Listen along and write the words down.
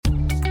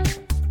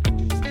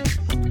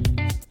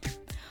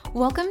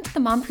Welcome to the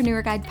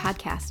Mompreneur Guide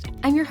podcast.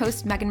 I'm your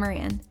host, Megan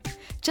Moran.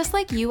 Just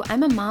like you,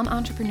 I'm a mom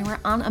entrepreneur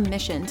on a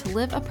mission to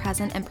live a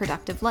present and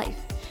productive life,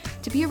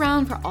 to be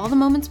around for all the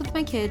moments with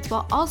my kids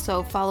while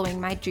also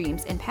following my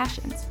dreams and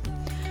passions.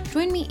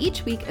 Join me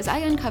each week as I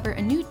uncover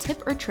a new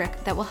tip or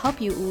trick that will help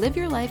you live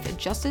your life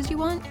just as you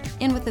want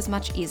and with as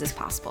much ease as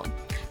possible.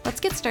 Let's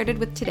get started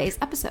with today's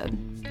episode.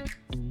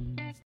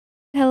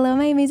 Hello,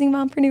 my amazing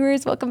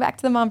mompreneurs. Welcome back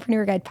to the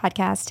Mompreneur Guide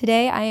podcast.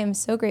 Today, I am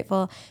so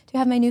grateful to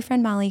have my new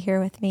friend Molly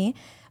here with me.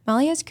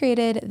 Molly has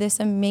created this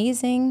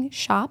amazing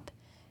shop.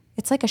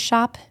 It's like a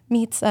shop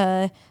meets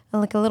like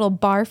a little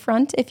bar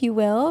front, if you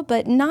will,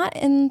 but not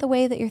in the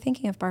way that you're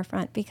thinking of bar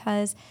front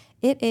because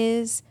it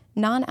is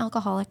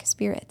non-alcoholic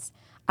spirits.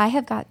 I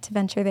have got to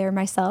venture there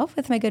myself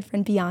with my good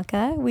friend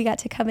Bianca. We got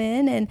to come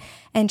in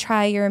and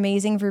try your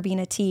amazing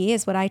verbena tea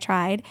is what I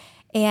tried.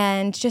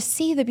 And just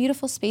see the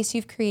beautiful space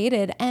you've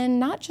created, and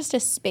not just a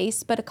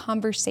space, but a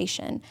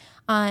conversation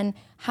on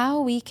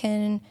how we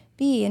can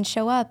be and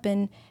show up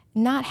and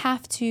not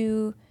have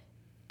to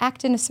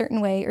act in a certain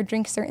way or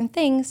drink certain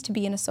things to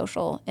be in a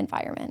social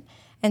environment.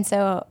 And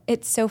so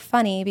it's so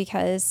funny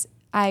because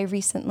I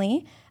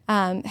recently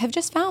have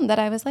just found that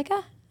I was like,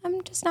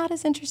 I'm just not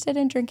as interested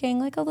in drinking,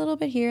 like a little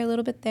bit here, a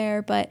little bit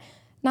there, but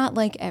not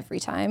like every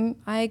time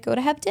I go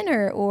to have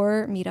dinner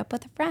or meet up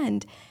with a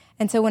friend.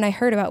 And so when I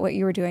heard about what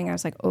you were doing, I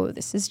was like, oh,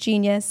 this is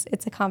genius.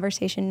 It's a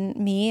conversation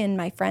me and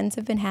my friends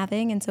have been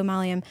having. And so,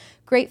 Molly, I'm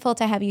grateful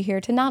to have you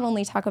here to not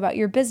only talk about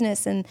your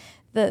business and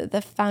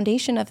the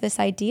foundation of this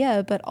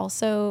idea, but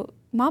also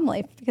mom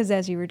life, because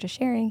as you were just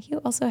sharing, you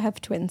also have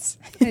twins.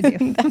 I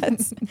do.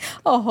 That's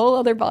a whole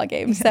other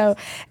ballgame. Yes. So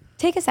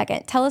take a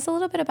second. Tell us a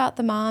little bit about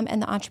the mom and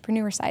the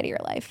entrepreneur side of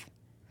your life.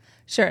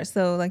 Sure.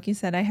 So like you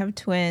said, I have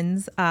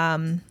twins.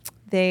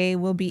 They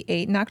will be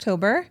 8 in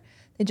October.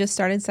 They just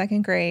started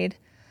second grade.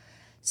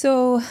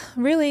 So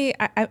really,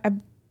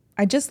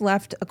 I just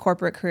left a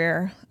corporate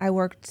career. I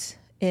worked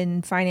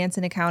in finance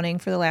and accounting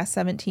for the last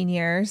 17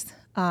 years.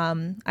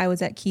 I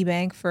was at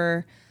KeyBank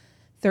for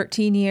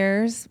 13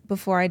 years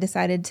before I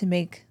decided to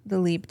make the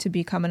leap to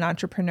become an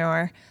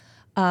entrepreneur.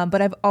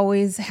 But I've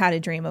always had a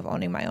dream of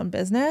owning my own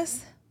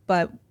business.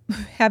 But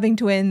having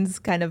twins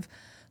kind of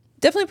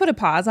definitely put a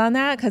pause on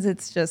that because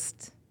it's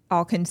just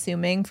all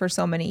consuming for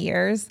so many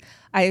years.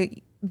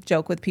 I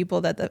joke with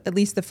people that at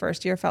least the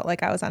first year felt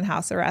like I was on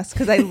house arrest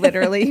because I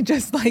literally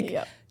just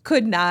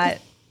could not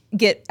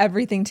get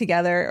everything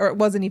together, or it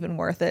wasn't even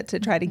worth it to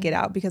try to get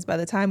out because by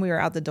the time we were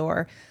out the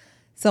door,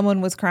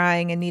 someone was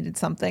crying and needed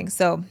something.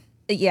 So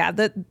yeah,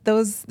 there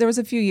was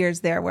a few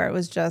years there where it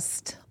was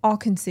just all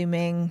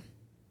consuming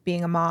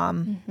being a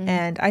mom.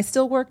 And I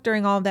still worked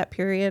during all of that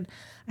period.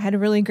 I had a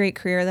really great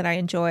career that I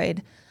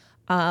enjoyed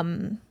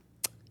and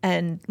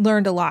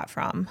learned a lot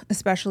from,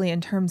 especially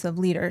in terms of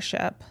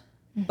leadership.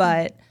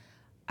 But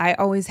I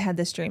always had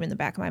this dream in the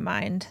back of my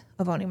mind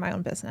of owning my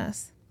own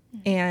business.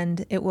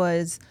 And it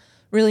was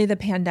really the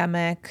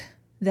pandemic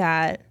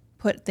that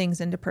put things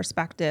into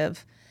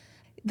perspective.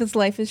 This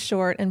life is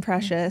short and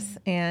precious,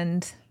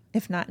 and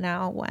if not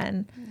now,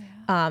 when?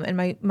 Yeah.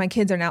 And my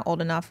kids are now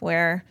old enough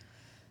where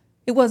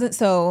it wasn't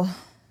so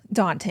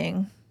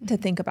daunting to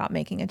think about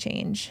making a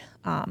change.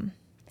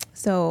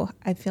 So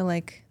I feel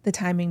like the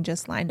timing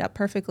just lined up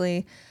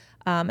perfectly.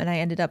 And I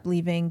ended up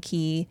leaving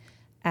Key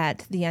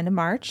at the end of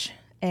March,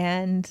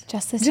 and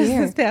just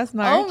this past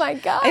March. Oh my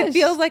gosh. It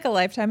feels like a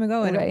lifetime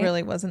ago, and Right. It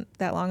really wasn't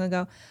that long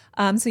ago.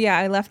 So yeah,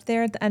 I left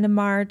there at the end of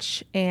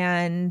March,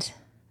 and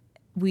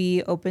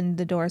we opened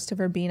the doors to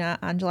Verbena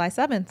on July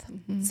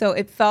 7th. So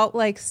it felt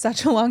like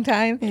such a long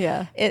time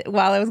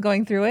while I was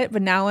going through it.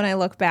 But now when I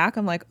look back,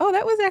 I'm like, oh,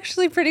 that was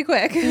actually pretty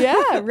quick.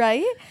 Yeah,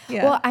 right?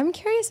 Yeah. Well, I'm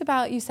curious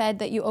about, you said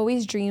that you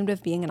always dreamed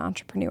of being an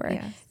entrepreneur.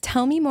 Yes.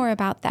 Tell me more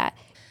about that.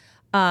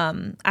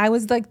 I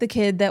was like the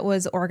kid that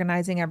was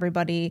organizing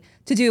everybody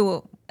to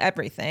do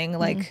everything.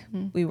 Like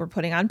we were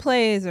putting on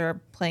plays or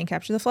playing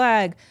capture the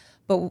flag,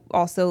 but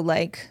also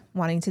like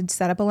wanting to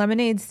set up a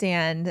lemonade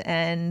stand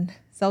and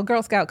sell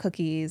Girl Scout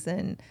cookies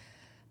and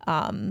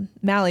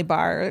Mally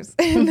bars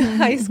in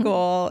high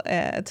school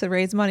to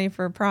raise money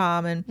for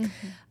prom. And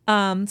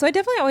so I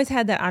definitely always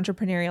had that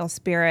entrepreneurial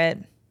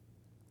spirit,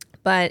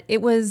 but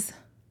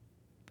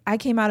I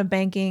came out of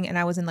banking and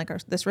I was in like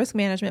this risk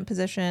management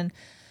position.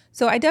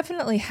 So I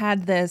definitely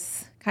had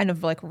this kind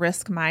of like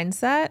risk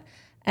mindset,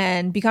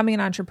 and becoming an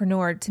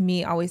entrepreneur to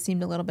me always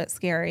seemed a little bit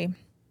scary.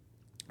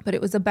 But it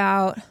was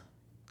about,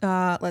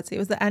 it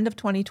was the end of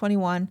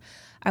 2021.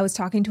 I was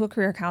talking to a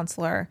career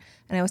counselor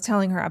and I was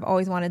telling her I've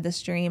always wanted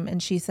this dream.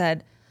 And she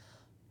said,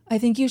 I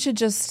think you should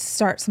just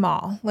start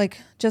small.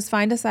 Like just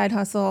find a side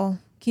hustle,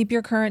 keep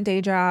your current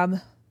day job,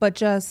 but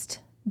just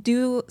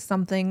do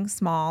something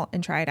small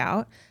and try it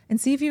out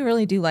and see if you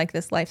really do like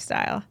this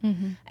lifestyle.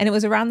 And it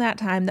was around that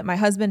time that my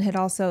husband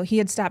he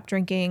had stopped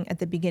drinking at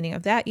the beginning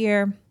of that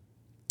year.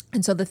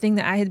 And so the thing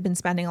that I had been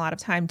spending a lot of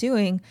time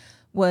doing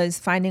was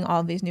finding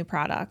all of these new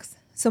products.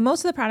 So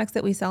most of the products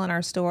that we sell in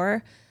our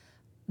store,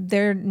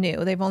 they're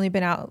new. They've only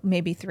been out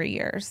maybe 3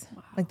 years.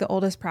 Wow. Like the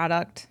oldest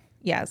product,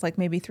 is like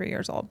maybe 3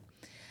 years old.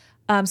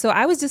 So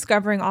I was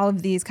discovering all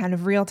of these kind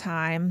of real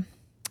time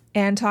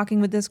and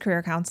talking with this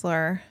career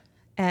counselor,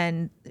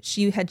 and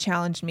she had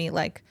challenged me,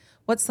 like,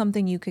 what's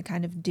something you could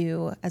kind of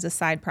do as a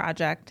side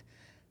project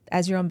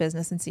as your own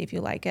business and see if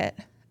you like it.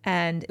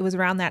 And it was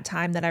around that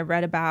time that I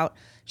read about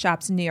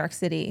shops in New York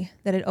City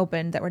that had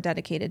opened that were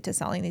dedicated to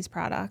selling these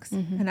products.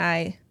 Mm-hmm.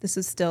 And this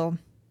was still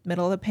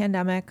middle of the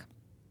pandemic,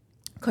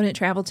 couldn't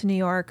travel to New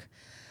York.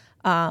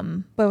 But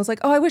I was like,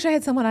 oh, I wish I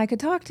had someone I could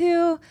talk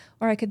to,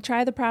 or I could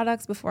try the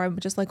products before I'm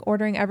just like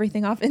ordering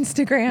everything off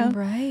Instagram.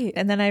 Right.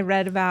 And then I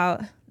read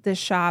about this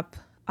shop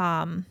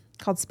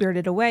called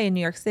Spirited Away in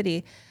New York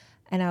City.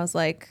 And I was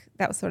like,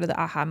 that was sort of the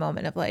aha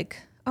moment of like,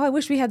 oh, I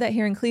wish we had that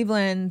here in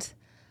Cleveland.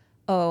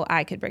 Oh,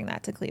 I could bring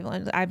that to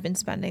Cleveland. I've been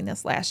spending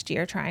this last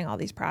year trying all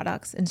these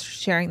products and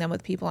sharing them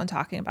with people and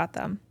talking about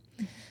them.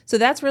 Mm-hmm. So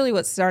that's really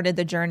what started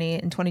the journey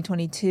in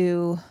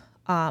 2022,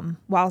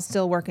 while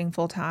still working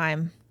full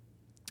time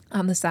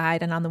on the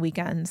side and on the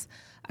weekends.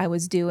 I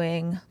was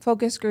doing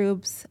focus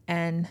groups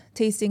and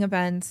tasting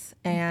events,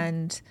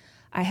 and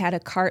I had a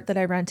cart that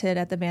I rented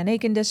at the Van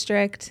Aken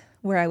district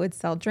where I would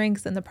sell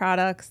drinks and the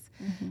products.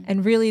 Mm-hmm.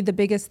 And really the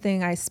biggest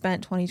thing I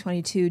spent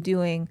 2022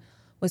 doing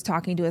was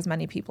talking to as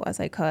many people as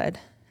I could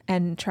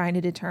and trying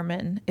to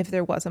determine if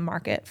there was a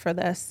market for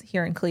this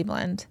here in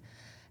Cleveland.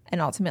 And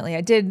ultimately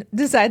I did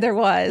decide there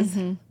was,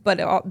 mm-hmm.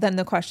 but then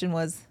the question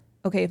was,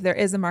 okay, if there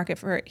is a market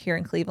for it here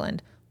in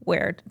Cleveland,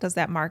 where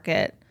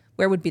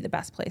would be the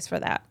best place for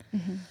that?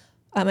 Mm-hmm.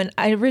 And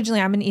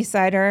I'm an East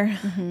Sider.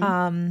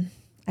 Mm-hmm.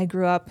 I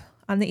grew up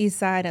on the East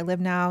Side. I live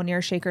now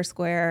near Shaker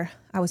Square.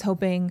 I was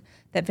hoping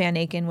that Van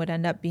Aken would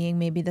end up being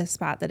maybe the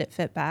spot that it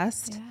fit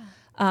best.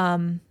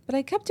 Yeah. But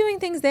I kept doing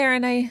things there,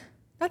 and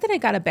not that I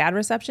got a bad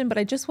reception, but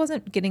I just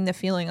wasn't getting the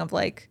feeling of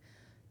like,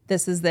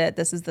 this is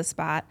the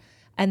spot.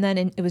 And then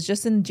it was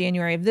just in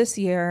January of this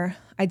year,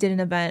 I did an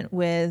event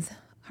with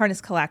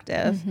Harness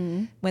Collective,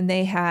 mm-hmm. when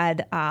they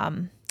had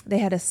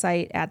a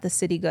site at the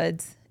City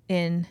Goods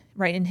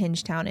right in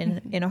Hingetown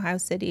mm-hmm. in Ohio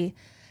City.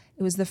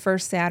 It was the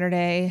first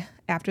Saturday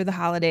after the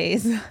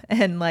holidays,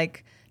 and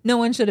like no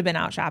one should have been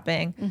out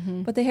shopping,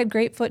 mm-hmm. but they had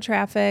great foot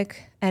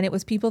traffic, and it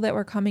was people that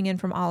were coming in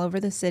from all over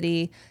the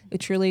city. It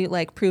truly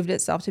like proved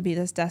itself to be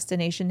this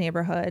destination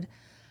neighborhood.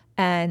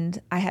 And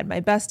I had my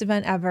best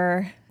event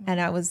ever, and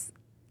I was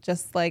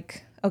just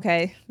like,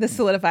 okay, this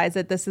solidifies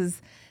it. This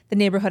is the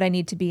neighborhood I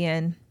need to be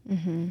in.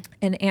 Mm-hmm.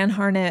 And Ann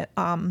Harnett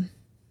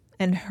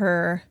and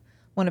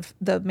one of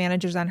the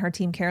managers on her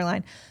team,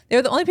 Caroline, they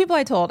were the only people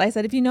I told. I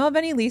said, if you know of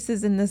any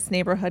leases in this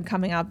neighborhood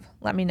coming up,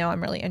 let me know.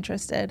 I'm really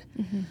interested.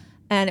 Mm-hmm.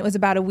 And it was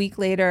about a week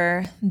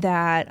later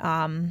that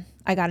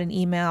I got an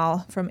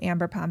email from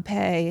Amber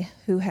Pompey,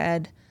 who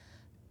had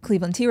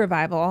Cleveland Tea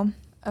Revival,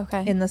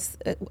 okay, in this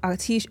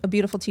a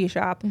beautiful tea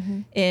shop,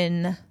 mm-hmm.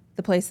 in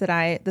the place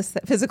that this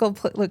physical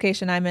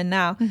location I'm in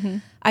now. Mm-hmm.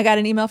 I got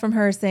an email from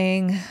her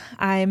saying,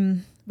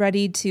 I'm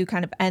ready to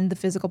kind of end the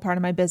physical part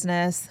of my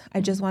business.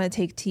 I just want to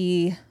take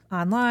tea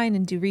online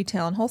and do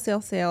retail and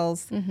wholesale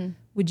sales. Mm-hmm.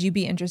 Would you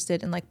be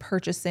interested in like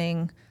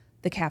purchasing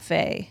the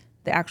cafe,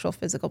 the actual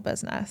physical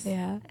business?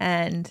 Yeah.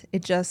 And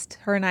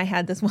her and I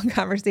had this one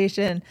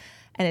conversation,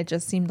 and it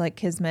just seemed like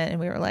kismet. And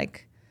we were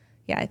like,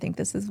 yeah, I think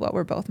this is what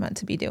we're both meant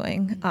to be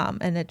doing. Mm-hmm.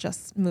 And it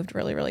just moved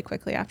really, really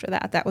quickly after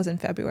that. That was in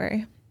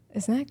February.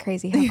 Isn't that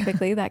crazy how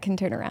quickly that can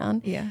turn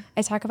around? Yeah.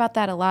 I talk about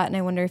that a lot, and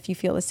I wonder if you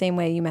feel the same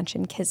way. You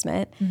mentioned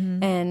kismet,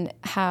 mm-hmm. and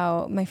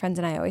how my friends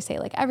and I always say,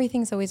 like,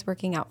 everything's always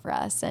working out for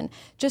us, and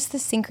just the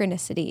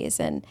synchronicities.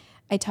 And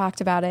I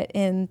talked about it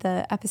in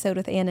the episode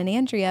with Ann and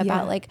Andrea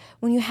about like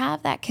when you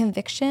have that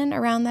conviction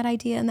around that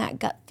idea and that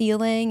gut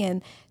feeling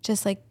and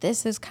just like,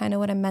 this is kind of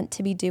what I'm meant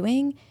to be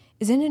doing.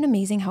 Isn't it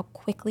amazing how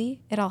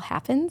quickly it all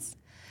happens?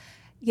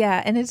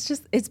 Yeah. And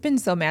it's been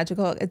so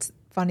magical. It's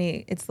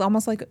funny. It's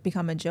almost like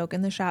become a joke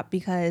in the shop,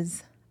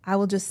 because I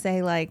will just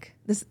say like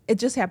this, it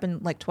just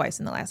happened like twice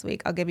in the last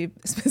week. I'll give you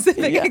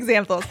specific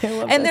examples,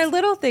 and they're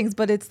little things,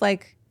 but it's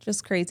like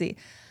just crazy.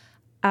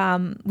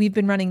 We've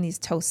been running these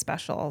toast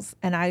specials,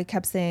 and I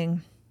kept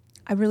saying,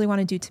 I really want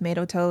to do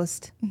tomato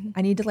toast. Mm-hmm.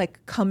 I need to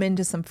like come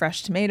into some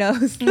fresh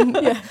tomatoes. Mm-hmm.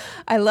 Yeah.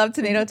 I love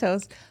tomato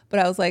toast, but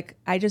I was like,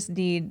 I just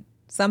need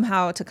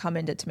somehow to come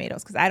into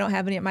tomatoes because I don't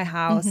have any at my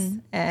house, mm-hmm.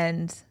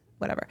 and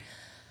whatever.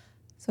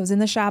 So I was in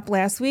the shop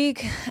last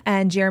week,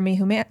 and Jeremy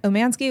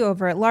Umansky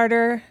over at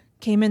Larder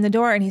came in the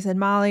door, and he said,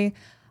 Molly,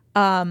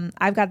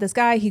 I've got this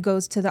guy. He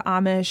goes to the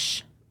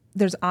Amish.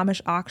 There's Amish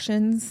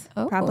auctions,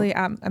 probably,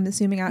 I'm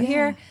assuming out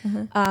here.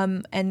 Mm-hmm.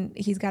 And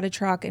he's got a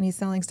truck, and he's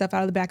selling stuff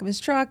out of the back of his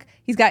truck.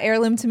 He's got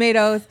heirloom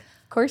tomatoes.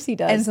 Of course he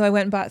does. And so I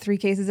went and bought 3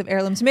 cases of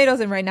heirloom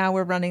tomatoes, and right now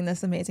we're running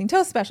this amazing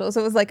toast special.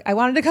 So it was like, I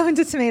wanted to come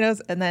into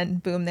tomatoes, and then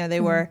boom, there they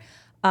mm-hmm.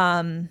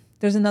 were.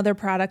 There's another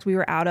product we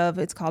were out of.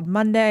 It's called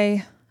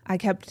Monday. I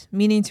kept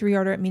meaning to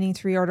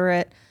reorder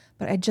it,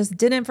 but I just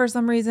didn't for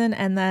some reason.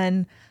 And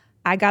then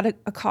I got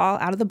a call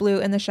out of the blue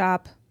in the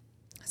shop,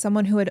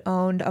 someone who had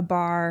owned a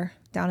bar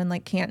down in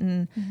like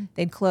Canton. Mm-hmm.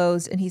 They'd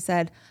closed, and he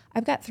said,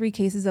 I've got 3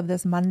 cases of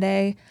this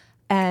Monday,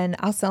 and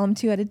I'll sell them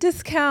to you at a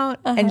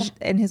discount. Uh-huh.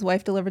 And his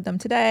wife delivered them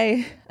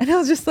today. And I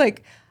was just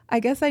like, I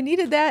guess I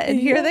needed that, and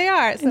here they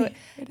are. So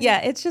yeah,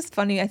 it's just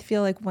funny. I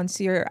feel like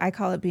I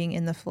call it being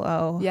in the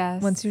flow.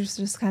 Yes. Once you're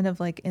just kind of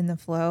like in the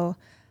flow,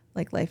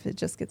 like life, it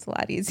just gets a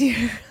lot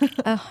easier.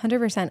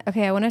 100%.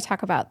 Okay, I want to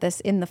talk about this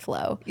in the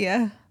flow.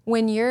 Yeah.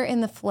 When you're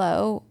in the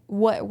flow,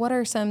 what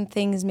are some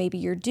things maybe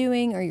you're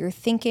doing or you're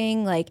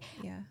thinking? Like,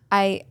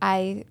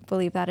 I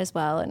believe that as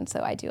well. And so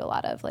I do a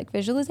lot of like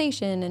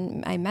visualization,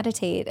 and I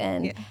meditate,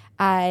 and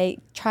I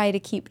try to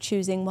keep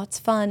choosing what's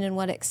fun and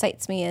what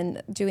excites me,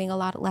 and doing a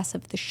lot less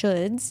of the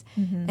shoulds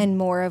and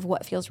more of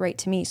what feels right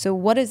to me. So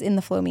what does in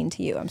the flow mean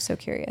to you? I'm so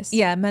curious.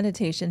 Yeah,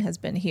 meditation has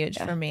been huge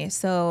for me.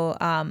 So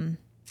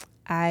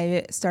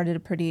I started a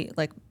pretty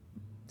like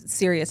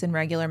serious and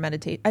regular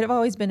meditation. I've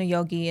always been a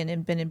yogi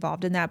and been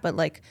involved in that, but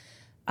like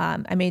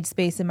I made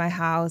space in my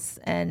house,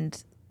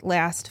 and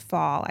last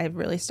fall I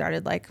really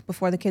started like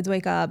before the kids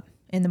wake up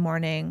in the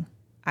morning,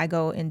 I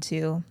go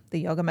into the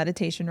yoga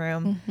meditation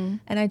room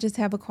and I just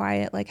have a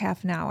quiet like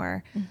half an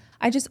hour.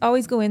 I just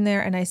always go in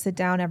there and I sit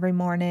down every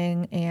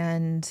morning,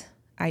 and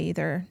I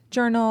either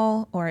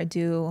journal or I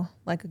do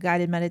like a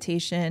guided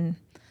meditation.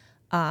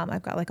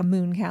 I've got like a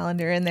moon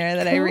calendar in there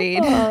that I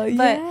read.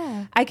 But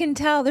I can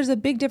tell there's a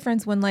big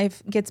difference when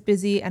life gets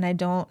busy and I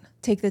don't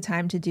take the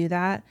time to do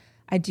that.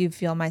 I do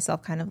feel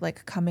myself kind of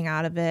like coming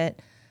out of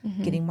it,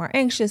 getting more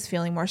anxious,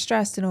 feeling more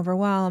stressed and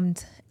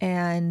overwhelmed.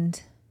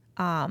 And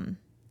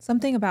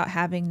something about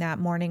having that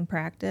morning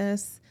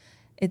practice,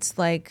 it's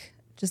like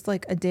just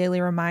like a daily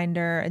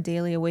reminder, a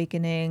daily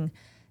awakening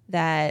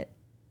that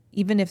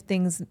even if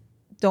things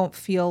don't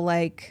feel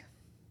like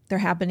they're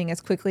happening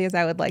as quickly as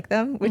I would like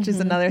them, which is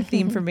another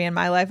theme for me in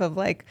my life of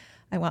like,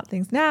 I want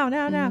things now.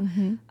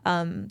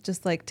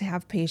 Just like to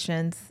have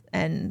patience.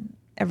 And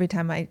every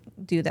time I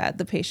do that,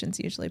 the patience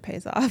usually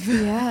pays off.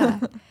 Yeah.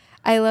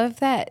 I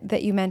love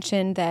that you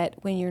mentioned that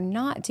when you're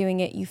not doing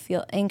it, you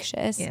feel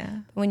anxious. Yeah.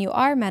 When you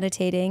are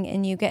meditating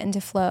and you get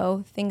into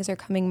flow, things are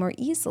coming more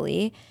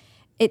easily.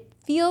 It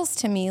feels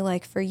to me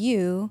like for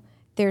you,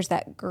 there's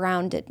that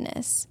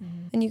groundedness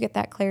and you get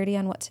that clarity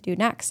on what to do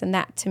next. And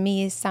that to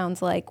me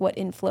sounds like what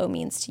in flow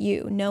means to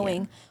you,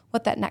 knowing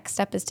what that next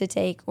step is to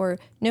take, or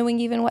knowing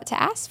even what to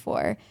ask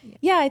for.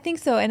 Yeah, I think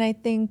so. And I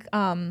think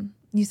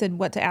you said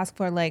what to ask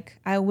for. Like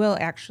I will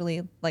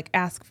actually like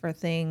ask for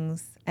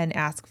things and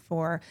ask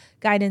for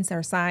guidance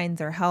or signs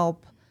or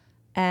help.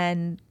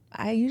 And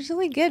I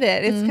usually get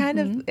it. It's kind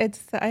of,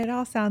 it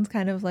all sounds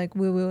kind of like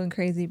woo woo and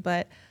crazy,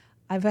 but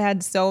I've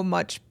had so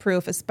much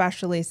proof,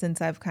 especially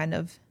since I've kind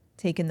of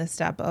taken the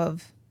step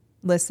of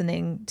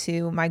listening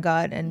to my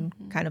gut and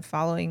kind of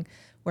following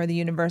where the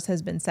universe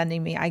has been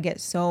sending me. I get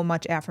so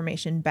much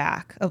affirmation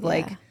back of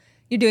like,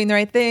 you're doing the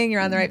right thing,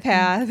 you're on the right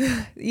path.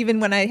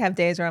 Even when I have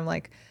days where I'm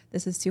like,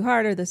 this is too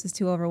hard or this is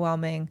too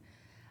overwhelming,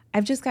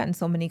 I've just gotten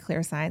so many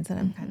clear signs, and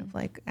I'm kind of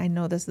like, I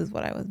know this is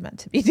what I was meant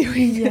to be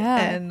doing.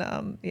 And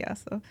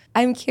so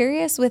I'm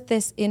curious with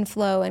this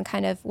inflow and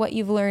kind of what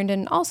you've learned,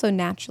 and also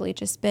naturally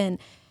just been,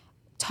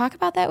 talk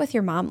about that with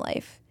your mom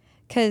life.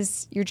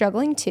 Because you're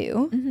juggling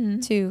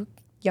two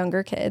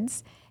younger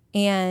kids,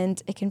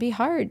 and it can be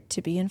hard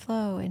to be in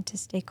flow and to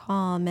stay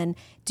calm and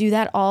do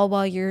that all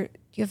while your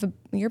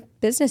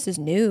business is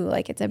new.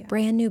 Like it's a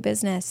brand new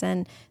business,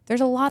 and there's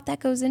a lot that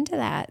goes into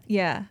that.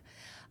 Yeah.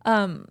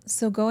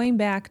 So going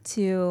back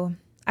to,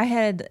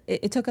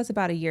 it took us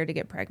about a year to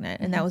get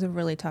pregnant, and that was a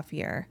really tough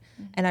year.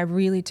 And I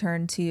really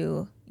turned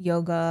to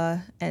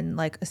yoga and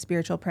like a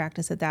spiritual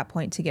practice at that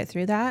point to get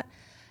through that.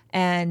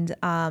 And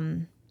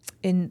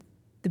in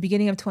the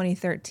beginning of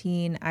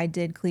 2013, I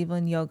did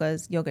Cleveland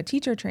Yoga's yoga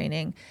teacher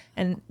training.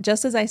 And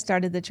just as I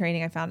started the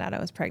training, I found out I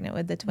was pregnant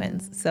with the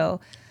twins. So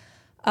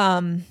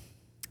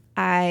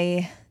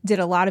I did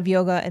a lot of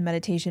yoga and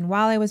meditation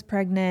while I was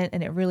pregnant,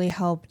 and it really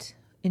helped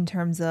in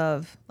terms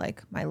of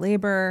like my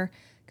labor,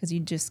 because you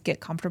just get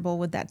comfortable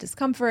with that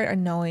discomfort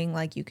and knowing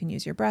like you can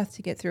use your breath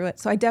to get through it.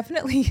 So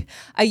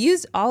I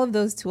used all of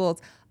those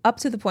tools up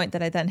to the point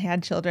that I then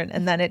had children,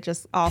 and then it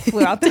just all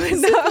flew out the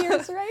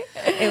window. Right?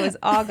 It was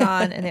all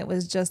gone, and it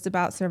was just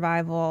about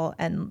survival.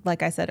 And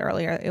like I said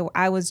earlier,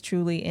 I was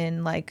truly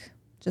in like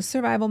just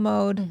survival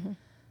mode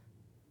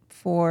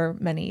for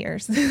many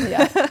years.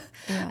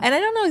 And I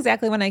don't know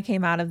exactly when I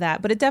came out of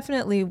that, but it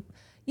definitely,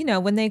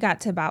 when they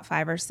got to about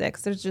 5 or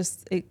 6, there's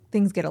just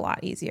things get a lot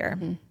easier.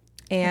 And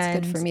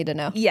that's good for me to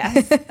know.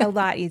 Yes, a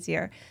lot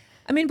easier.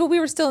 I mean, but we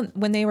were still,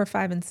 when they were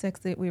 5 and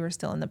 6, we were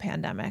still in the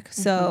pandemic.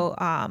 So,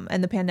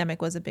 and the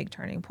pandemic was a big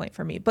turning point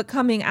for me. But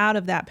coming out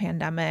of that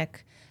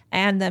pandemic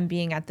and then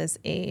being at this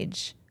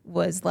age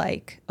was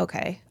like,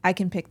 okay, I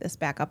can pick this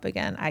back up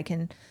again. I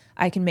can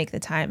make the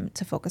time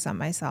to focus on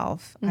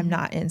myself. I'm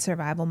not in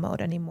survival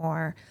mode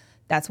anymore.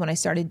 That's when I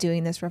started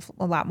doing this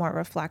a lot more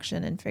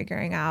reflection and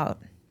figuring out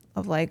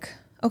of like,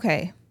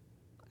 okay,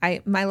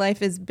 my life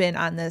has been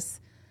on this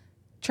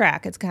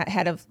track. It's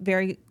had a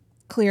very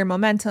clear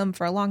momentum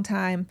for a long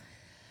time,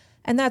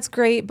 and that's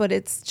great, but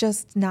it's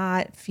just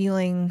not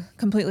feeling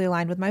completely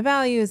aligned with my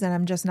values, and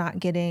I'm just not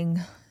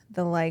getting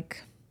I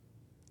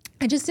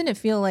just didn't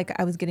feel like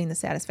I was getting the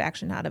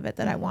satisfaction out of it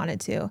that I wanted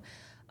to.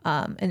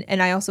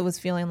 And I also was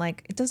feeling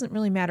like it doesn't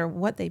really matter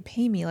what they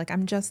pay me. Like,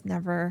 I'm just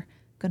never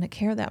going to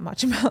care that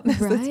much about this.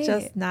 Right. It's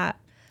just not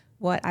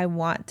what I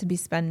want to be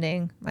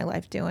spending my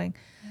life doing.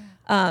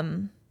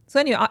 So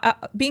anyway,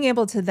 being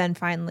able to then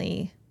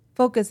finally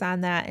focus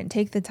on that and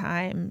take the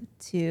time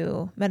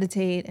to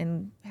meditate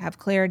and have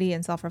clarity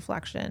and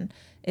self-reflection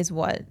is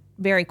what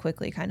very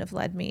quickly kind of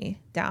led me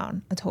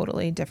down a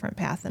totally different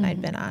path than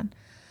I'd been on.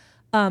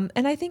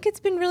 And I think it's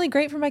been really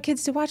great for my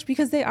kids to watch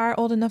because they are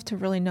old enough to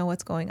really know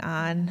what's going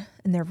on,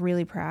 and they're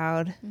really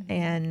proud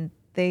and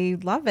they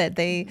love it.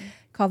 They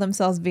call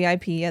themselves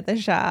VIP at the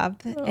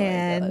shop.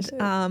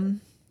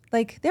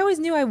 Like, they always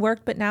knew I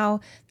worked, but now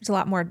there's a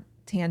lot more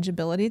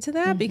tangibility to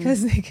that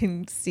because they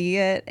can see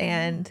it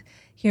and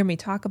hear me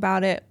talk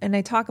about it. And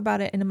I talk about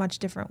it in a much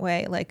different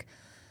way. Like,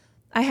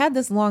 I had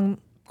this long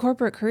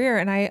corporate career,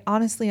 and I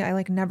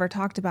like never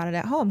talked about it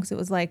at home because it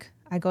was like,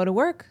 I go to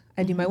work,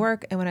 I do my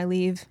work, and when I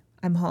leave,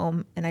 I'm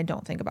home and I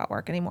don't think about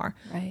work anymore.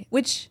 Right.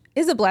 Which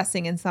is a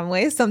blessing in some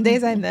ways. Some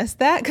days I miss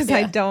that because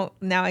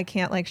I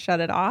can't like shut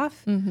it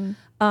off.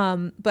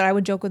 But I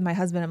would joke with my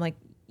husband, I'm like,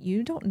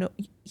 you don't know.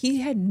 He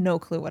had no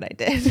clue what I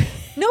did.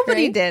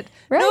 Nobody did.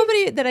 Right.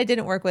 Nobody that I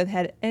didn't work with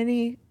had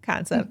any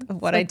concept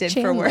of what I did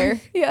Chandler. For work.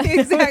 Yeah,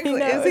 exactly.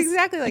 It was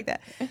exactly like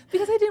that.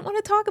 Because I didn't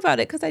want to talk about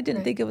it because I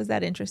didn't think it was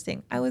that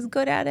interesting. I was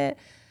good at it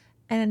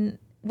and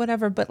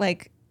whatever, but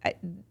like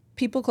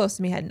people close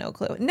to me had no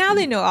clue. Now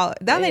they know all.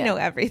 Now they know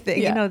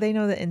everything. You know, they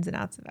know the ins and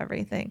outs of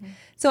everything.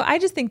 So I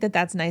just think that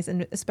that's nice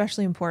and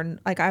especially important.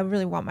 Like, I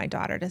really want my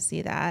daughter to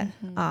see that.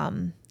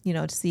 You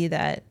know, to see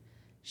that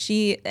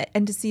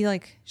to see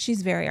like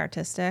she's very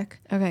artistic.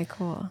 Okay,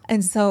 cool.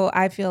 And so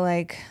I feel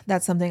like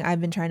that's something I've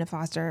been trying to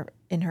foster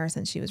in her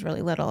since she was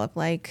really little, of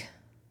like,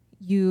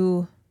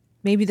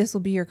 maybe this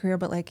will be your career,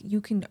 but like,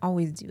 you can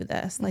always do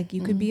this. Like,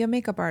 you could be a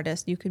makeup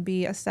artist, you could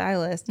be a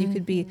stylist, you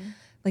could be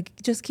like,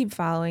 just keep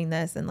following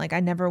this. And like,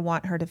 I never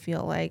want her to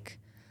feel like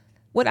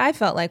what I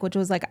felt like, which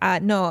was like,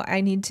 no,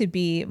 I need to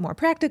be more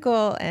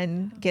practical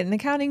and get an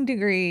accounting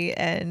degree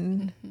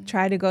and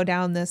try to go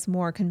down this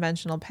more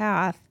conventional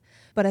path.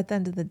 But at the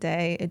end of the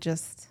day, it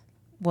just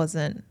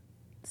wasn't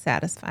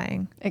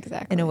satisfying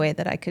in a way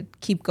that I could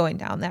keep going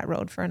down that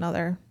road for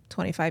another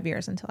 25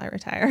 years until I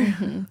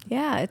retire.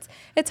 Yeah,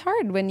 it's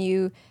hard when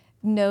you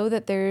know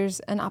that there's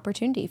an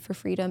opportunity for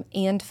freedom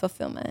and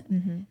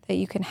fulfillment, that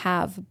you can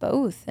have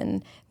both.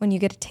 And when you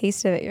get a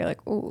taste of it, you're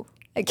like, ooh,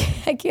 I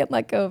can't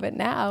let go of it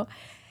now.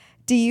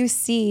 Do you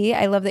see,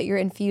 I love that you're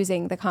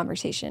infusing the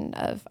conversation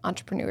of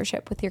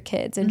entrepreneurship with your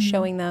kids and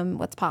showing them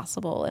what's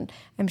possible. And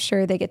I'm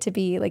sure they get to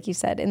be, like you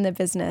said, in the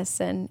business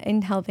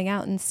and helping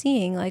out and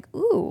seeing like,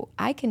 ooh,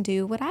 I can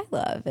do what I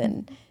love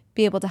and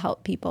be able to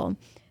help people.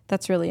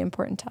 That's really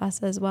important to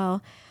us as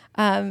well.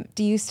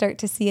 Do you start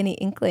to see any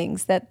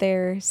inklings that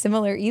they're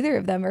similar, either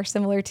of them are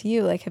similar to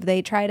you? Like, have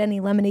they tried any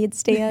lemonade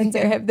stands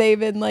or have they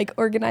been like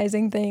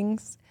organizing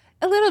things?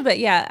 A little bit,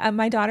 yeah.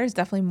 My daughter's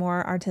definitely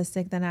more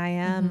artistic than I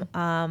am.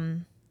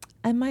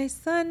 And my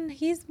son,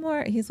 he's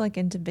like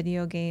into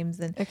video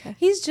games and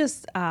he's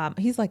just,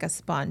 he's like a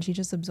sponge. He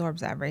just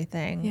absorbs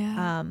everything.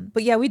 Yeah.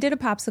 But yeah, we did a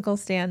popsicle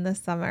stand this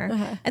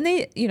summer and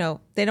they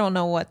don't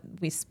know what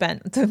we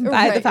spent to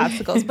buy the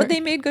popsicles, but they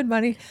made good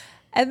money.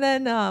 And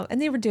then,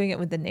 and they were doing it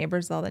with the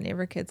neighbors. All the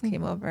neighbor kids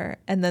came over,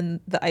 and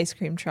then the ice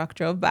cream truck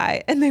drove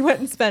by, and they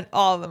went and spent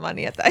all the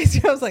money at the ice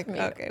cream. I was like,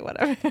 okay,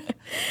 whatever.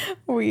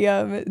 We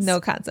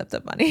no concept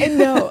of money.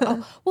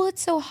 No. Well,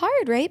 it's so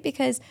hard, right?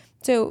 Because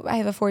I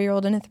have a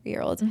 4-year-old and a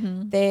 3-year-old.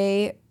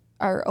 They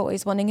are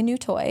always wanting a new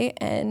toy,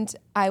 and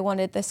I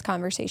wanted this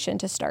conversation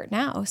to start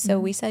now. So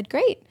we said,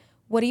 great.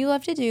 What do you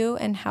love to do,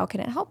 and how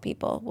can it help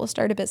people? We'll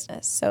start a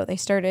business. So they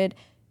started.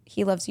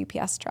 He loves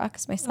UPS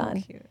trucks, my son.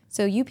 Oh, cute.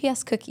 So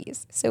UPS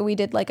cookies. So we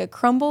did like a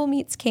Crumble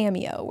meets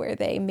Cameo where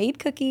they made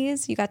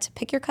cookies. You got to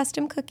pick your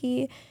custom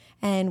cookie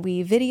and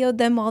we videoed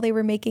them while they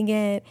were making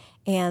it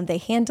and they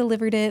hand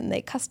delivered it and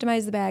they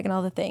customized the bag and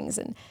all the things.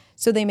 And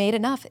so they made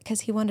enough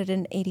because he wanted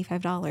an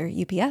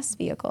 $85 UPS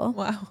vehicle.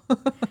 Wow. So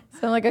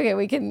I'm like, okay,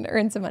 we can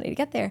earn some money to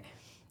get there.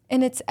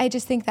 And I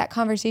just think that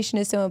conversation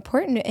is so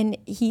important. And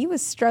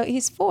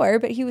he's 4,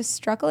 but he was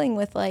struggling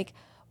with like,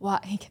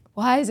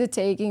 why is it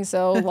taking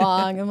so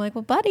long? I'm like,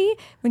 well, buddy,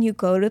 when you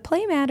go to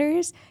Play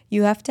Matters,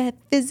 you have to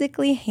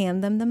physically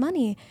hand them the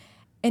money.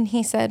 And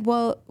he said,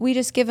 well, we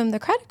just give them the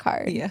credit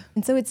card. Yeah.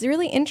 And so it's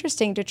really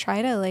interesting to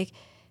try to like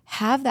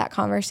have that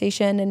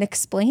conversation and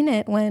explain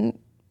it when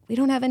we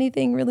don't have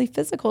anything really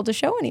physical to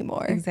show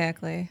anymore.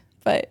 Exactly.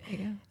 But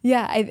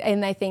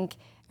I think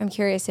I'm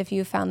curious if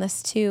you found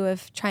this too,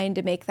 of trying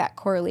to make that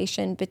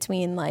correlation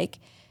between like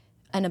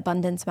an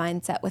abundance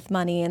mindset with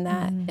money and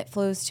that it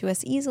flows to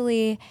us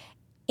easily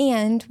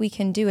and we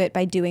can do it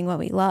by doing what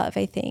we love.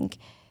 I think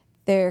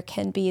there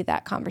can be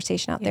that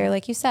conversation out there,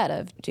 like you said,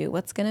 of do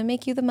what's going to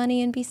make you the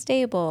money and be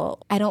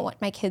stable. I don't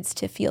want my kids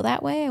to feel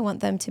that way. I want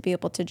them to be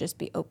able to just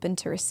be open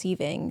to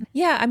receiving.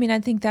 Yeah, I mean, I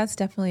think that's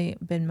definitely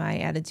been my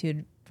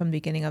attitude from the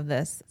beginning of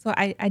this. So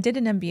I did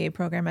an MBA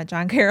program at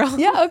John Carroll.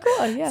 Yeah, oh,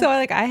 cool. Yeah. So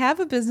like I have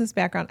a business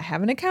background. I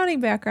have an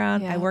accounting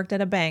background. I worked at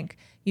a bank.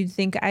 You'd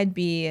think I'd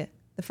be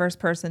the first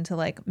person to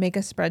like make a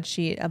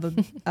spreadsheet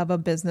of a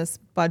business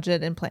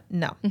budget and plan.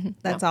 No,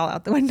 that's all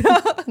out the window.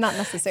 Not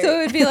necessary. So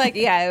it would be like,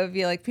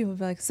 people would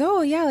be like,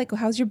 so yeah, like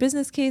how's your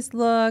business case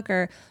look,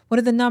 or what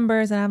are the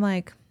numbers? And I'm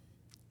like,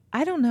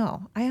 I don't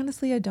know. I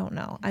don't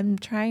know. I'm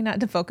trying not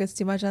to focus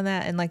too much on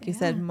that. And like you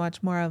said,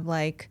 much more of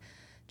like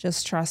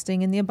just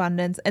trusting in the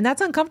abundance. And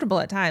that's uncomfortable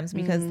at times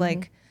because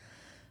like,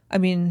 I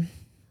mean,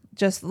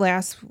 just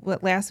last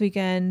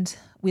weekend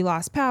we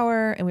lost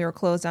power and we were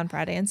closed on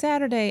Friday and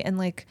Saturday. And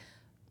like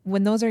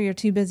when those are your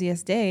two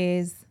busiest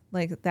days,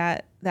 like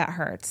that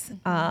hurts.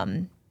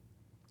 And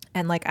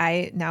like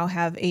I now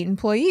have 8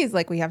 employees.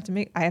 Like I have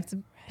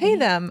to pay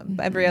them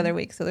every other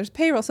week. So there's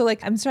payroll. So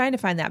like I'm trying to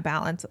find that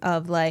balance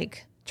of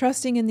like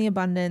trusting in the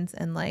abundance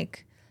and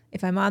like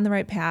if I'm on the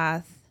right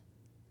path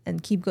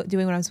and keep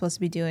doing what I'm supposed to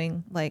be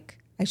doing, like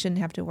I shouldn't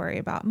have to worry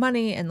about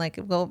money and like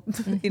it will,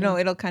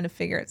 it'll kind of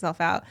figure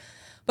itself out.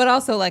 But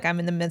also like I'm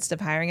in the midst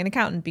of hiring an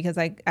accountant because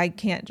I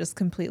can't just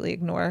completely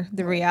ignore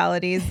the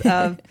realities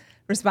of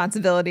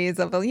responsibilities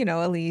of, a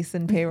lease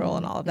and payroll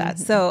and all of that.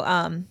 So,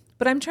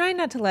 but I'm trying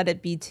not to let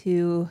it be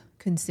too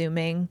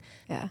consuming.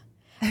 Yeah.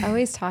 I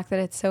always talk that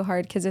it's so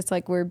hard because it's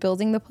like we're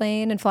building the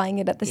plane and flying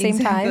it at the same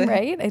time,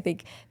 right? I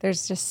think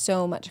there's just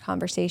so much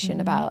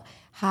conversation about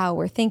how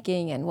we're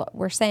thinking and what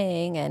we're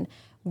saying, and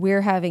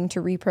we're having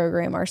to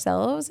reprogram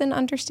ourselves and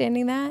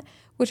understanding that,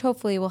 which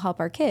hopefully will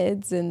help our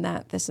kids, and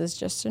that this is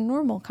just a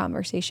normal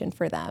conversation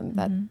for them,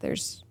 that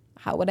there's,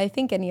 how would I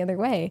think any other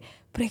way?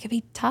 But it could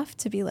be tough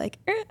to be like,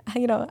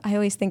 I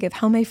always think of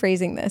how am I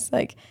phrasing this?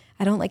 Like,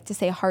 I don't like to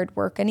say hard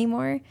work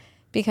anymore.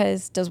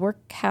 Because does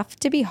work have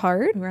to be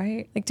hard?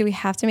 Right. Like, do we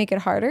have to make it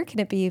harder? Can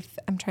it be,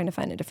 I'm trying to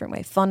find a different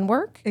way, fun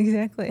work?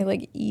 Exactly. Or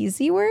like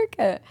easy work?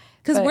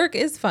 Because work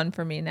is fun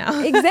for me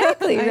now.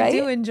 Exactly, right? I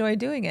do enjoy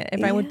doing it.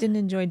 If I didn't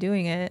enjoy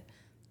doing it,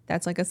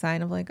 that's like a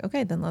sign of like,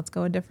 okay, then let's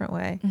go a different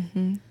way.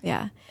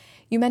 Yeah.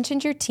 You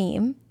mentioned your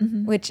team,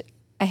 which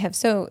I have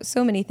so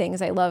many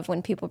things I love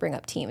when people bring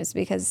up teams,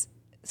 because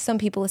some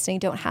people listening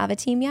don't have a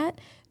team yet.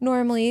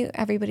 Normally,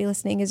 everybody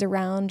listening is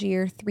around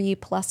year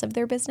 3+ of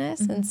their business.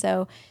 And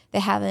so they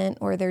haven't,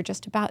 or they're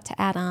just about to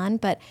add on.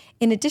 But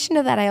in addition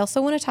to that, I also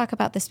want to talk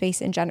about the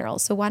space in general.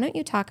 So why don't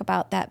you talk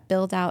about that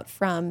build out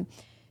from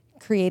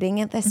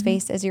creating the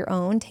space as your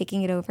own,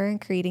 taking it over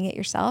and creating it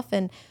yourself,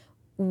 and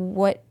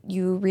what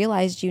you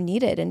realized you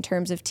needed in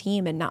terms of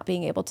team and not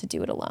being able to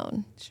do it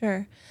alone.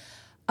 Sure.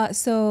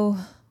 So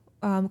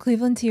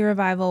Cleveland Tea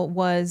Revival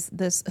was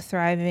this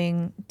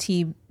thriving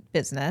tea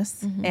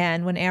business.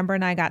 And when Amber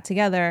and I got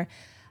together,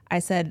 I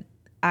said,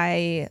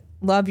 I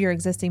love your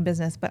existing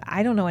business, but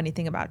I don't know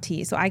anything about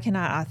tea. So I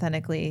cannot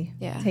authentically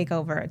take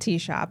over a tea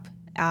shop.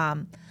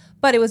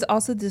 But it was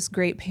also this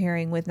great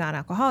pairing with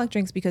non-alcoholic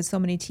drinks because so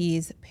many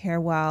teas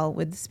pair well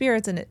with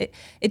spirits, and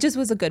it just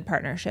was a good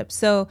partnership.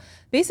 So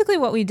basically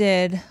what we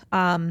did,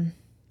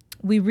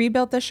 we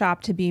rebuilt the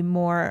shop to be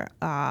more,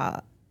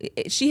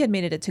 she had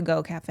made it a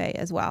to-go cafe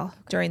as well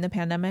during the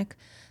pandemic.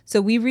 So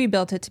we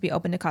rebuilt it to be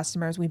open to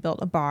customers. We built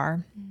a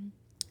bar.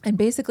 And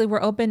basically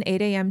we're open 8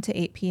 a.m. to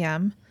 8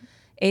 p.m.,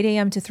 8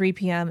 a.m. to 3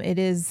 p.m. It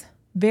is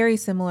very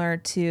similar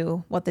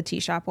to what the tea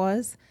shop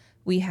was.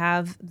 We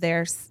have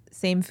their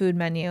same food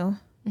menu.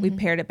 We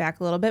pared it back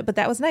a little bit, but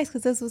that was nice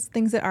because this was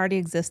things that already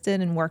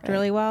existed and worked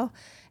really well.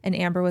 And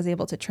Amber was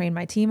able to train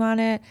my team on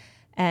it.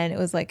 And it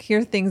was like, here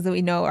are things that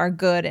we know are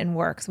good and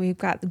work. So we've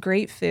got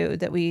great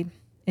food that we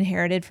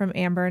inherited from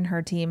Amber and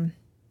her team.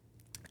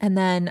 And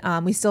then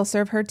we still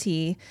serve her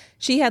tea.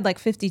 She had like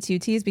 52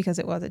 teas because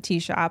it was a tea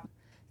shop.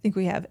 I think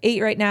we have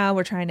 8 right now.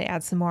 We're trying to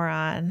add some more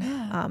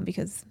on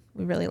because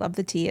we really love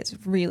the tea. It's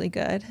really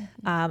good.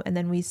 And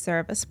then we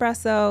serve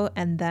espresso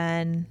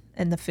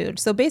and the food.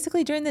 So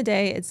basically during the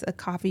day, it's a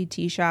coffee,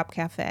 tea shop,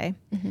 cafe.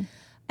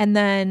 And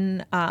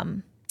then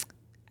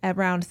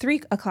around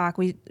 3 o'clock,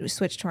 we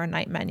switched to our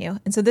night menu.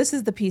 And so this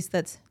is the piece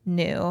that's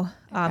new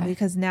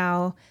because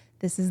now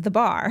this is the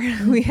bar.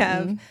 We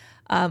have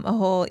a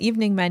whole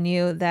evening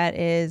menu that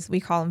is, we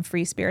call them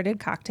free-spirited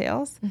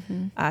cocktails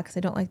because I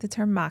don't like the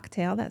term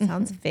mocktail. That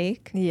sounds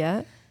fake.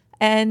 Yeah.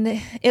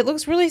 And it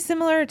looks really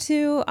similar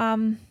to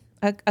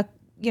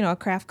a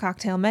craft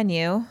cocktail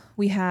menu.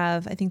 We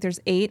have, I think there's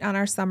 8 on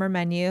our summer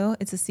menu.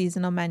 It's a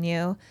seasonal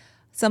menu.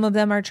 Some of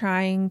them are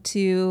trying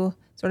to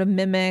sort of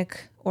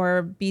mimic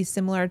or be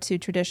similar to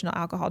traditional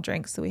alcohol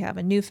drinks. So we have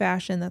a new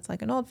fashion that's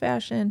like an old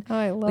fashioned. Oh,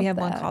 I love We have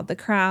that. one called the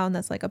Crown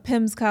that's like a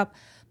Pim's cup.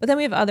 But then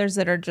we have others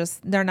that are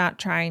just, they're not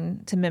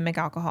trying to mimic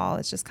alcohol.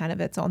 It's just kind of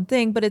its own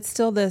thing, but it's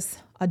still this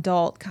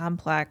adult,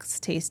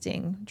 complex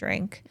tasting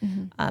drink.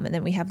 And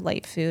then we have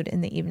light food in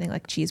the evening,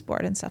 like cheese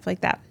board and stuff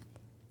like that.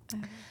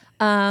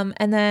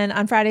 And then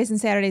on Fridays and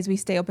Saturdays, we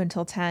stay open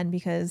till 10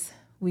 because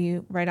we,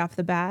 right off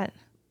the bat,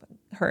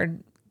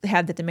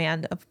 had the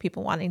demand of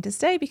people wanting to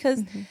stay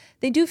because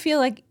they do feel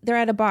like they're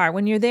at a bar.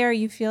 When you're there,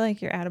 you feel like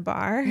you're at a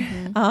bar.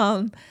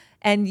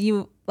 And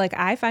you, like,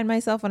 I find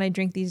myself when I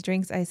drink these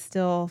drinks, I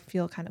still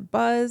feel kind of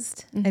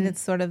buzzed. And it's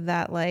sort of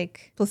that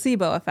like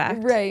placebo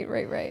effect.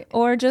 Right.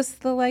 Or just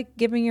the like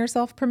giving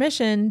yourself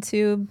permission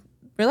to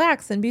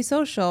relax and be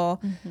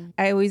social.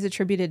 I always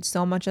attributed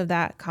so much of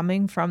that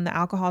coming from the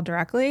alcohol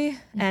directly.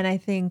 And I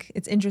think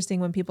it's interesting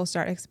when people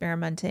start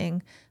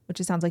experimenting, which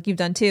it sounds like you've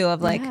done too,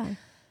 of like,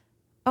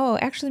 oh,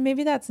 actually,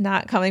 maybe that's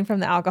not coming from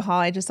the alcohol.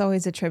 I just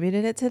always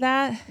attributed it to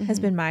that, has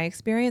been my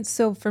experience.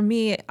 So for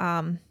me,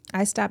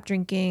 I stopped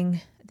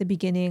drinking at the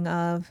beginning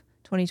of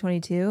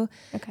 2022.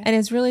 And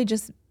it's really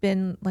just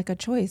been like a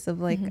choice of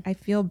like, I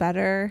feel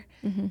better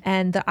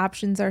and the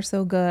options are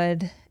so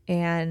good.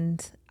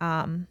 And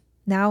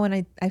now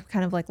when I've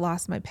kind of like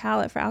lost my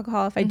palate for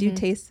alcohol, if I do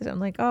taste it, I'm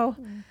like, oh,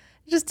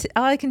 just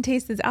all I can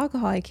taste is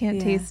alcohol. I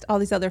can't taste all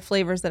these other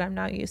flavors that I'm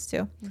not used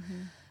to.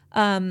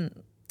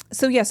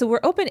 So we're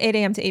open 8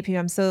 a.m. to 8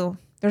 p.m. So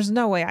there's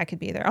no way I could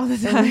be there all the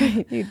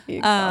time. You'd be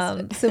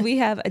exhausted. So we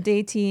have a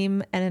day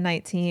team and a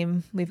night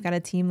team. We've got a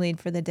team lead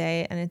for the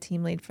day and a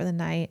team lead for the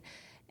night.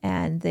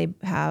 And they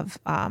have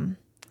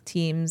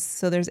teams.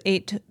 So there's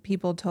 8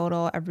 people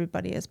total.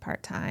 Everybody is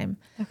part-time.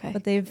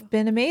 But they've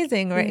been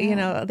amazing. Right? You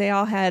know, they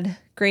all had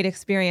great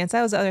experience.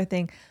 That was the other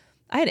thing.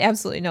 I had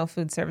absolutely no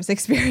food service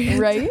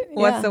experience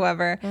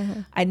whatsoever.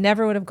 I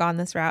never would have gone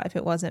this route if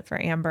it wasn't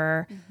for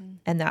Amber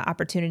and the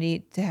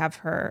opportunity to have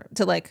her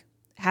to like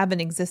have an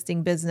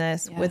existing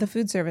business with a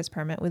food service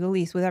permit, with a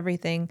lease, with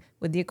everything,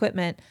 with the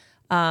equipment,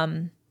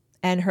 and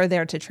her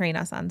there to train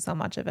us on so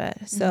much of it.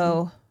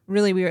 So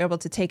really we were able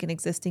to take an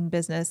existing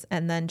business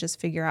and then just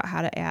figure out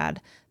how to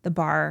add the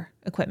bar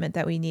equipment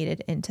that we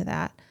needed into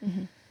that.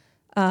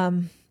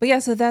 But yeah,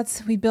 so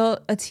we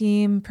built a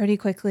team pretty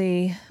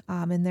quickly,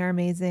 and they're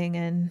amazing.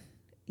 And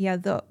yeah,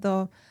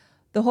 the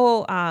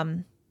whole,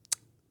 kind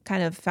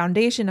of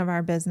foundation of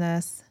our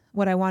business,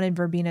 what I wanted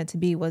Verbena to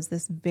be was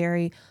this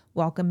very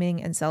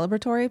welcoming and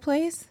celebratory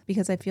place,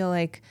 because I feel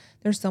like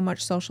there's so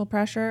much social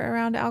pressure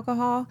around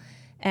alcohol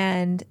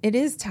and it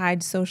is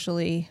tied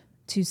socially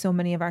to so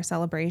many of our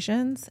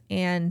celebrations.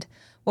 And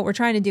what we're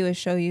trying to do is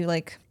show you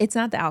like, it's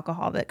not the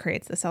alcohol that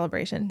creates the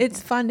celebration.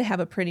 It's fun to have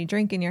a pretty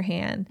drink in your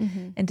hand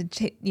and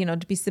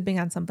to be sipping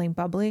on something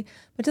bubbly,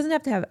 but it doesn't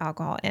have to have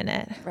alcohol in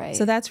it. Right.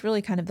 So that's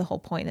really kind of the whole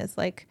point, is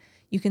like,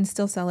 you can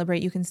still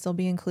celebrate, you can still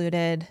be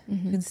included,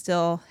 you can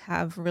still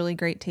have really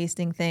great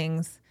tasting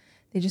things.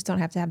 They just don't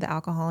have to have the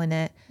alcohol in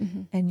it,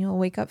 and you'll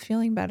wake up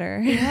feeling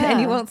better and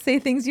you won't say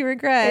things you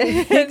regret.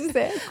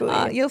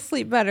 Exactly. You'll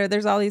sleep better.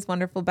 There's all these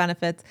wonderful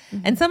benefits.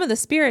 And some of the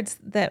spirits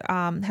that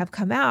have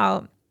come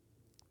out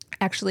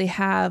actually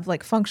have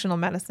like functional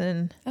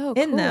medicine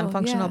in them,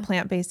 functional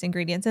plant-based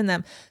ingredients in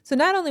them. So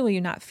not only will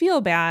you not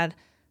feel bad,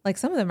 like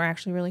some of them are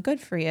actually really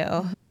good for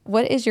you.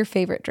 What is your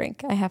favorite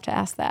drink? I have to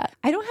ask that.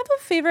 I don't have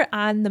a favorite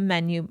on the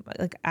menu.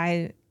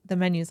 The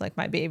menu's like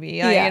my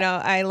baby.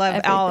 I love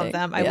Everything. all of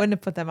them. I wouldn't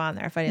have put them on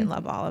there if I didn't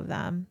love all of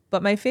them.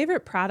 But my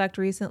favorite product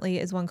recently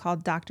is one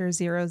called Dr.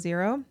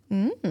 00.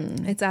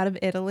 It's out of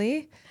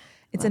Italy.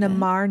 It's an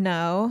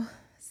Amarno.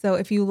 So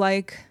if you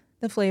like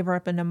the flavor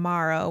of an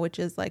Amaro, which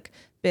is like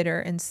bitter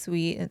and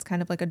sweet, and it's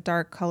kind of like a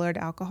dark colored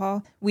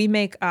alcohol, we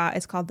make,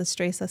 it's called the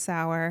Stresa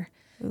Sour,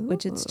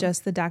 which it's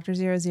just the Dr.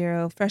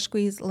 00, fresh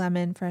squeezed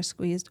lemon, fresh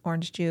squeezed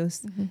orange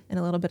juice, and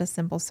a little bit of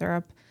simple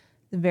syrup.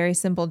 It's a very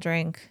simple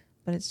drink,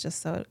 but it's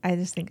just I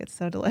just think it's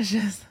so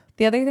delicious.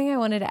 The other thing I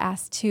wanted to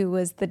ask too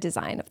was the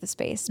design of the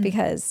space,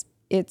 because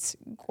it's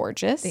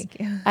gorgeous. Thank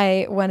you.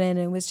 I went in and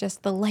it was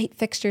just the light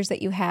fixtures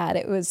that you had.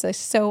 It was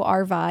so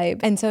our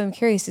vibe. And so I'm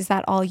curious, is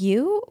that all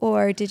you,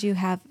 or did you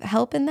have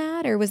help in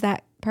that, or was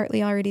that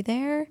partly already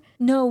there?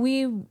 No,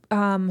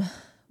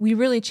 we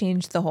really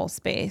changed the whole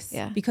space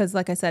because,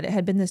 like I said, it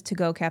had been this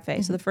to-go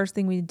cafe. So the first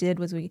thing we did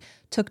was we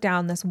took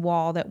down this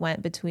wall that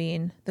went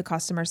between the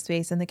customer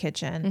space and the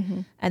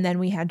kitchen, and then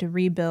we had to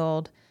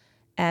rebuild.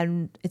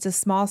 And it's a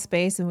small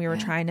space, and we were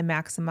trying to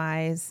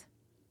maximize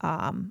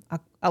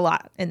a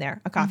lot in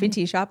there: a coffee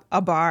tea shop,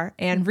 a bar,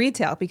 and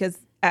retail. Because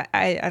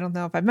I don't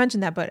know if I've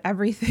mentioned that, but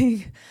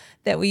everything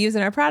that we use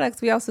in our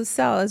products, we also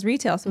sell as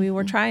retail. So we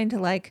were trying to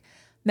like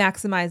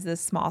maximize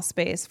this small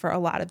space for a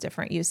lot of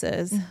different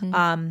uses.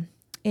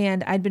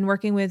 And I'd been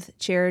working with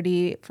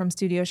Charity from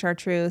Studio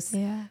Chartreuse,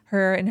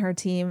 her and her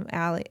team,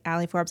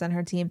 Allie Forbes and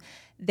her team.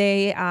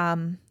 They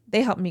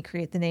helped me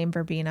create the name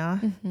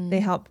Verbena. They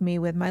helped me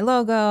with my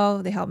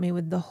logo. They helped me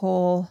with the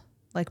whole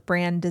like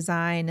brand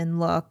design and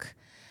look.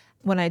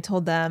 When I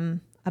told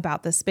them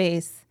about the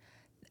space,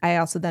 I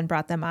also then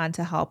brought them on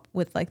to help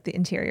with like the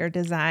interior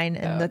design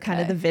and the kind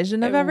of the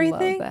vision of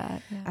everything. Love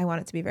that. Yeah. I want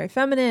it to be very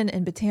feminine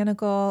and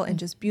botanical and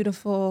just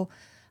beautiful.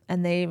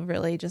 And they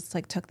really just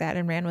like took that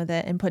and ran with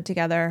it and put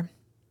together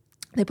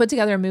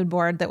a mood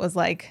board that was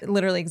like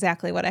literally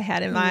exactly what I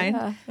had in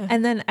mind.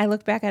 And then I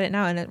look back at it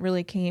now and it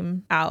really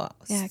came out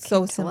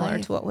so similar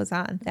to what was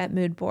on that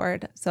mood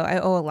board. So I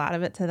owe a lot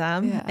of it to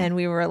them. And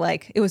we were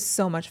like, it was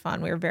so much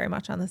fun. We were very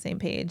much on the same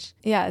page.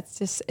 Yeah,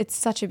 it's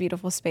such a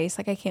beautiful space.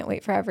 Like I can't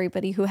wait for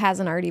everybody who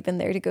hasn't already been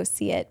there to go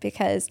see it,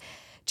 because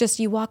just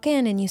you walk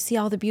in and you see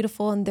all the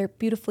beautiful, and they're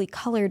beautifully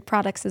colored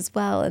products as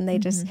well. And they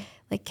just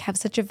like have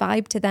such a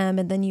vibe to them.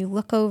 And then you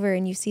look over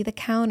and you see the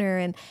counter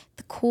and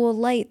the cool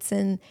lights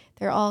and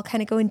they're all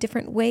kind of going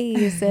different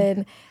ways.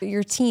 And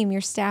your team,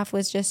 your staff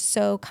was just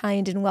so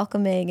kind and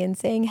welcoming and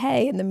saying,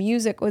 hey, and the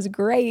music was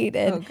great.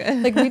 And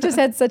like, we just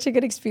had such a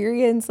good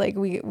experience. Like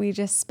we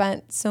just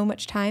spent so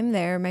much time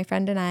there, my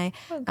friend and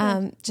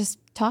I, just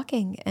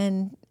talking,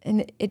 and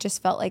it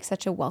just felt like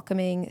such a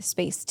welcoming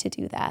space to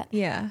do that.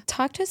 Yeah.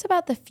 Talk to us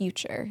about the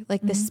future.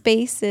 Like the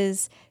space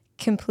is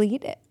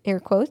complete, air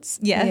quotes.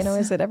 Yes. You know,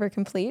 is it ever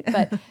complete?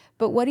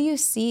 But what do you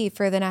see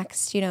for the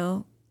next,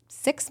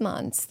 6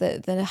 months,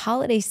 the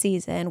holiday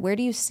season? Where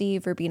do you see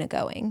Verbena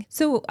going?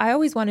 So I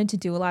always wanted to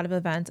do a lot of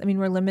events. I mean,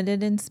 we're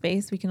limited in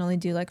space. We can only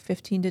do like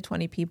 15 to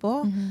 20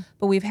 people,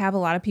 but we have a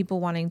lot of people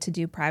wanting to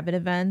do private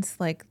events.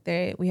 Like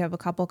we have a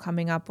couple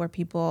coming up where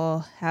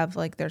people have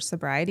like their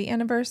sobriety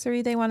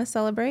anniversary they want to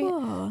celebrate.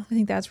 Cool. I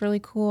think that's really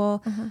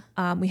cool.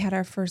 We had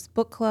our first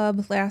book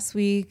club last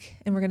week,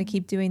 and we're going to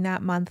keep doing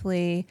that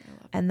monthly.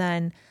 And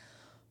then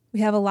we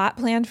have a lot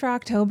planned for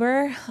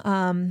October.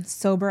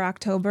 Sober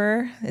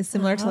October is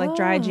similar to like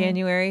dry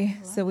January.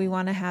 So we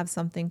want to have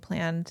something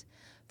planned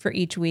for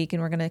each week.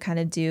 And we're going to kind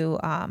of do,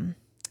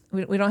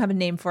 we don't have a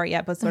name for it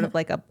yet, but sort of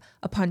like a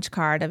punch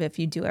card of if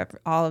you do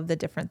all of the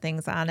different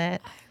things on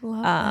it. I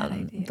love that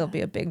idea. There'll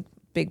be a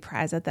big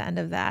prize at the end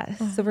of that.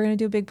 So we're going to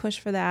do a big push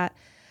for that.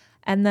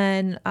 And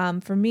then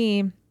for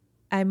me,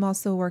 I'm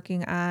also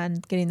working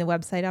on getting the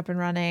website up and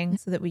running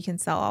so that we can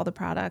sell all the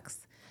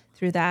products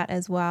through that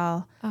as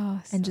well.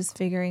 And just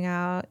figuring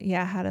out,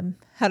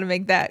 how to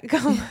make that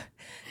come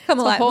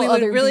alive. We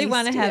would really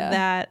want to have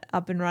that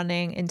up and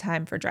running in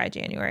time for dry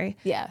January.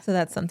 Yeah. So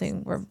that's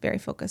something we're very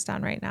focused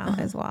on right now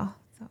as well.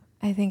 So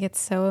I think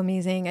it's so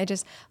amazing. I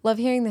just love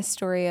hearing this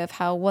story of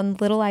how one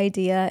little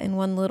idea and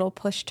one little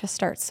push to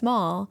start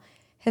small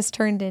has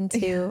turned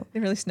into it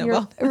really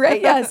snowballed.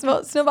 Right. Yeah.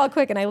 Snowballed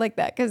quick. And I like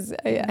that because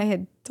I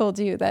had told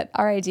you that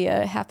our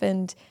idea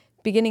happened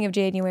beginning of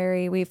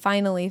January. We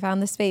finally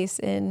found the space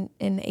in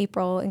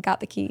April and got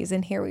the keys,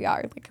 and here we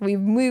are. Like we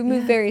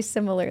moved very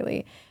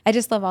similarly. I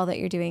just love all that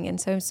you're doing, and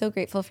so I'm so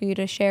grateful for you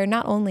to share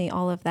not only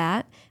all of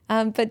that,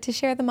 but to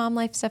share the mom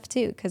life stuff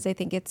too, because I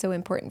think it's so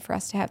important for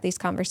us to have these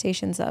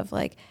conversations of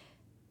like,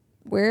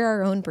 we're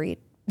our own breed.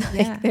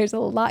 Like there's a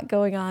lot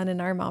going on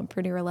in our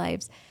mompreneur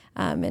lives,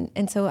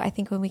 and so I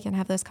think when we can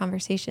have those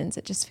conversations,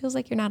 it just feels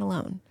like you're not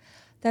alone.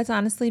 That's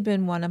honestly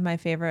been one of my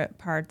favorite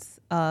parts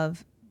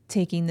of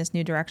taking this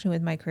new direction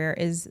with my career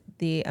is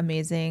the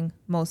amazing,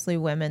 mostly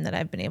women that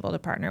I've been able to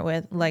partner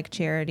with, like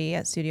Charity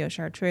at Studio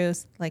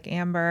Chartreuse, like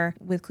Amber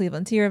with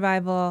Cleveland Tea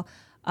Revival.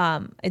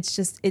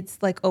 It's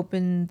like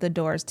opened the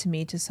doors to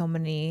me to so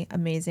many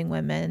amazing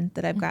women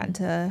that I've gotten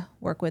to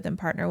work with and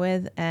partner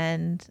with.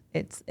 And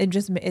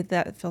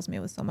that fills me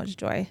with so much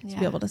joy to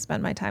be able to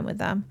spend my time with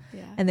them.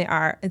 Yeah. And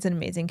it's an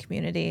amazing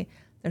community.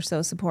 They're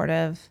so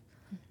supportive.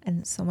 And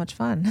it's so much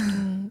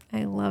fun.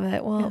 I love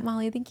it. Well,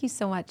 Molly, thank you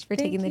so much for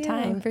taking the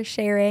time, for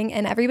sharing.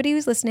 And everybody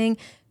who's listening,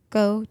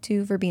 go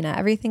to Verbena.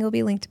 Everything will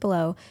be linked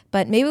below.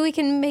 But maybe we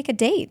can make a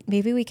date.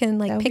 Maybe we can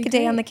pick a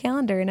day on the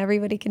calendar and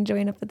everybody can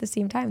join up at the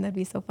same time. That'd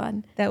be so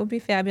fun. That would be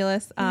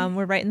fabulous.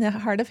 We're right in the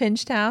heart of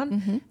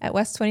Hingetown at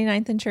West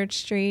 29th and Church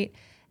Street.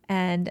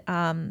 And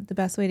the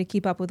best way to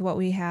keep up with what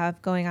we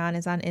have going on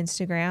is on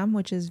Instagram,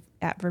 which is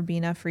at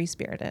Verbena Free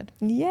Spirited.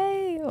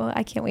 Yay. Well,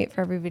 I can't wait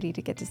for everybody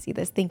to get to see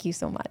this. Thank you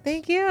so much.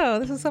 Thank you.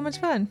 This was so much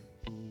fun.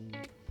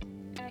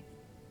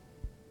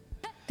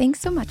 Thanks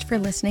so much for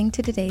listening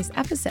to today's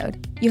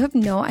episode. You have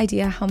no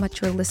idea how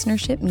much your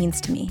listenership means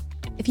to me.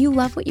 If you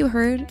love what you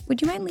heard, would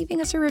you mind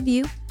leaving us a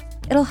review?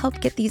 It'll help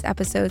get these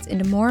episodes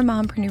into more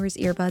mompreneurs'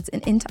 earbuds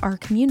and into our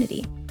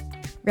community.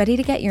 Ready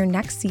to get your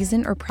next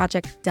season or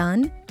project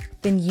done?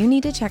 Then you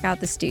need to check out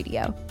the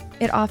studio.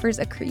 It offers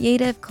a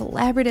creative,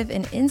 collaborative,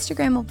 and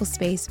Instagrammable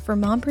space for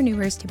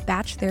mompreneurs to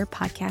batch their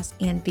podcast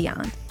and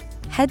beyond.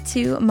 Head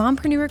to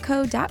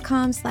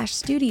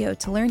mompreneurco.com/studio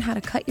to learn how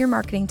to cut your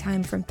marketing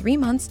time from 3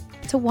 months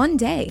to 1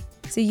 day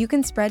so you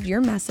can spread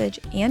your message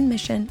and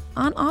mission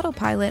on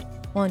autopilot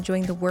while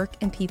enjoying the work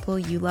and people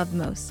you love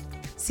most.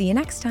 See you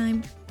next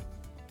time.